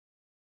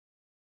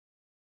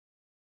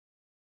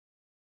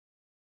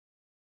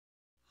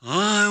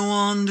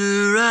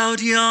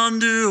out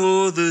yonder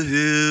o'er the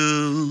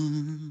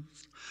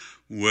hills,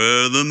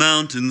 where the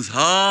mountains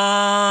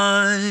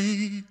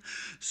high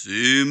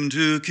seem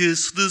to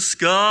kiss the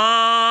sky.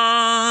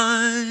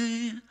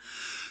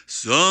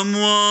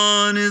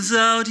 Someone is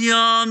out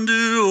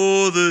yonder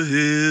o'er the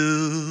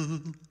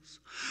hills,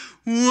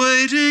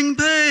 waiting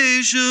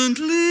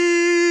patiently,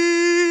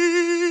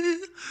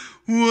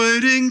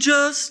 waiting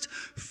just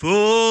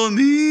for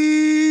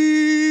me.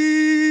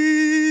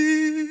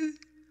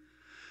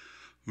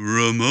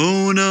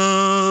 Ramona,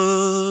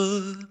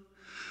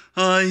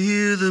 I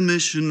hear the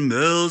mission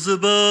bells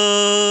above.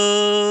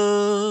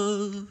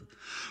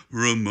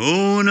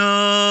 Ramona,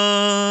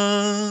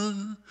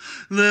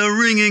 they're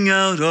ringing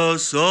out our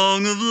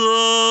song of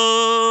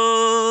love.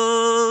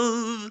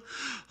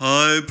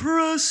 I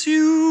press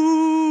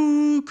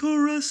you,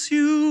 caress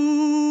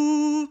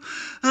you,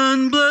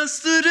 and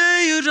bless the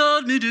day you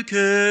taught me to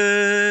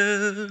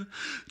care,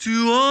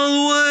 to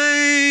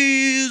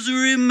always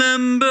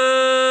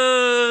remember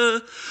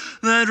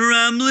that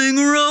rambling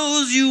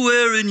rose you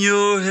wear in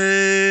your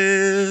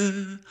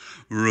hair.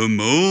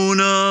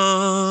 Ramona,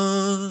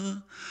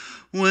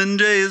 when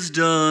day is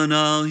done,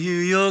 I'll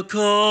hear your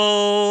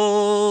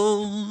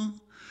call.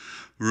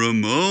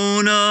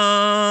 Ramona,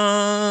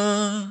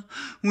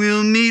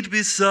 we'll meet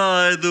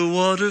beside the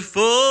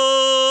waterfall.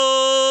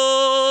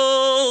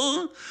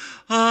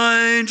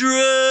 I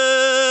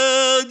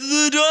dread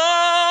the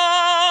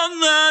dawn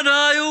that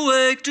I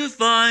awake to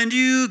find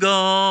you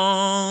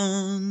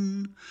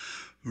gone.